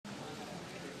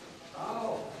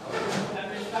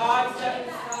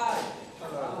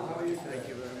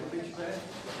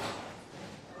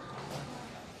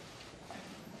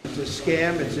a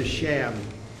scam, it's a sham.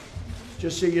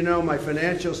 Just so you know, my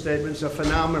financial statements are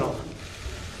phenomenal.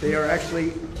 They are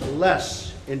actually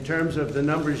less in terms of the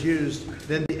numbers used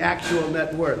than the actual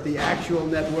net worth. The actual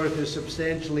net worth is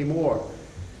substantially more.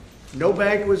 No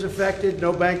bank was affected,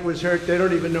 no bank was hurt. They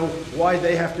don't even know why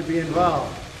they have to be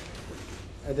involved.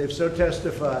 And they've so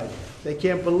testified. They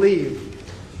can't believe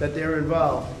that they're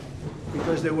involved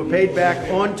because they were paid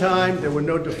back on time, there were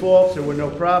no defaults, there were no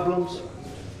problems,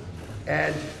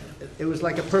 and it was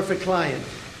like a perfect client.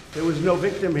 There was no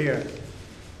victim here.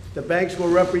 The banks were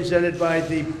represented by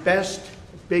the best,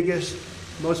 biggest,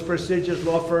 most prestigious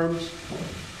law firms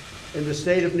in the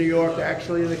state of New York,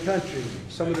 actually in the country.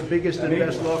 Some of the biggest and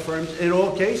best law firms, in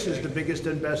all cases, the biggest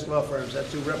and best law firms.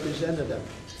 That's who represented them.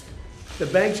 The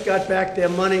banks got back their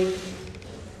money.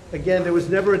 Again, there was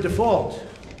never a default.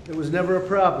 There was never a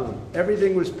problem.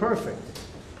 Everything was perfect.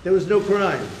 There was no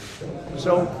crime.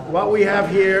 So what we have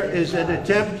here is an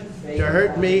attempt to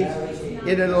hurt me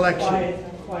in an election.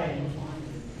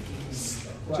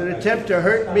 It's an attempt to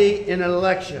hurt me in an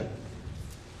election.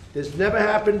 This never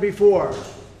happened before,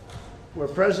 where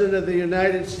President of the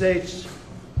United States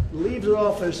leaves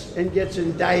office and gets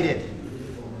indicted.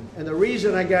 And the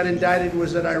reason I got indicted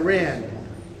was that I ran.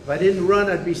 If I didn't run,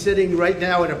 I'd be sitting right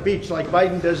now at a beach like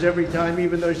Biden does every time,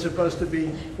 even though he's supposed to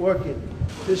be working.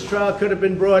 This trial could have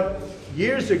been brought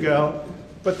years ago,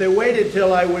 but they waited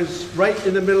till I was right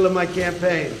in the middle of my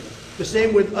campaign. The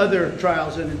same with other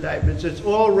trials and indictments. It's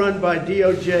all run by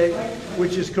DOJ,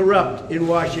 which is corrupt in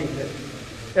Washington.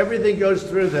 Everything goes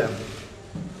through them.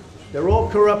 They're all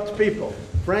corrupt people.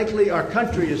 Frankly, our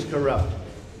country is corrupt.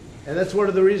 And that's one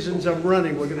of the reasons I'm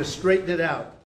running. We're going to straighten it out.